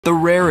The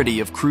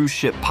rarity of cruise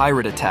ship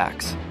pirate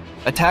attacks.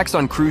 Attacks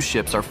on cruise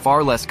ships are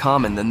far less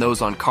common than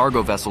those on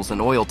cargo vessels and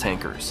oil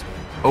tankers.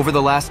 Over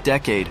the last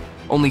decade,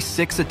 only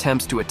 6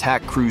 attempts to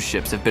attack cruise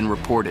ships have been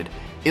reported,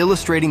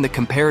 illustrating the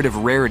comparative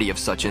rarity of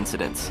such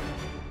incidents.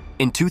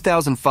 In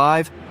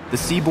 2005, the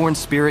Seaborne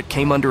Spirit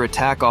came under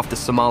attack off the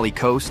Somali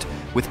coast,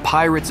 with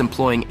pirates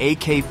employing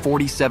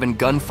AK-47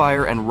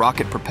 gunfire and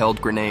rocket-propelled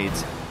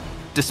grenades.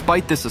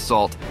 Despite this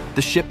assault,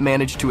 the ship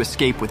managed to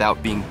escape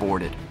without being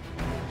boarded.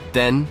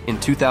 Then, in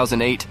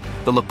 2008,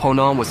 the Le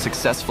Ponant was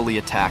successfully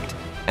attacked,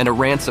 and a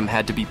ransom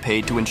had to be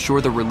paid to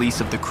ensure the release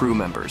of the crew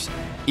members,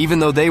 even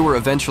though they were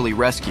eventually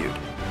rescued.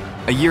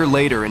 A year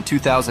later, in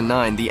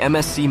 2009, the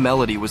MSC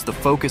Melody was the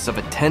focus of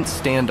a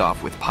tense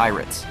standoff with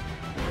pirates.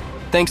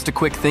 Thanks to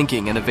quick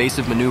thinking and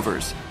evasive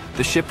maneuvers,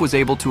 the ship was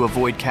able to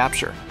avoid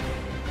capture.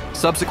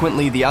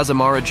 Subsequently, the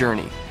Azamara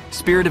Journey,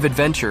 Spirit of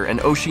Adventure, and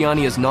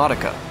Oceania's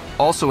Nautica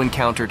also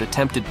encountered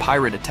attempted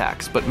pirate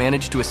attacks but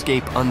managed to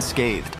escape unscathed.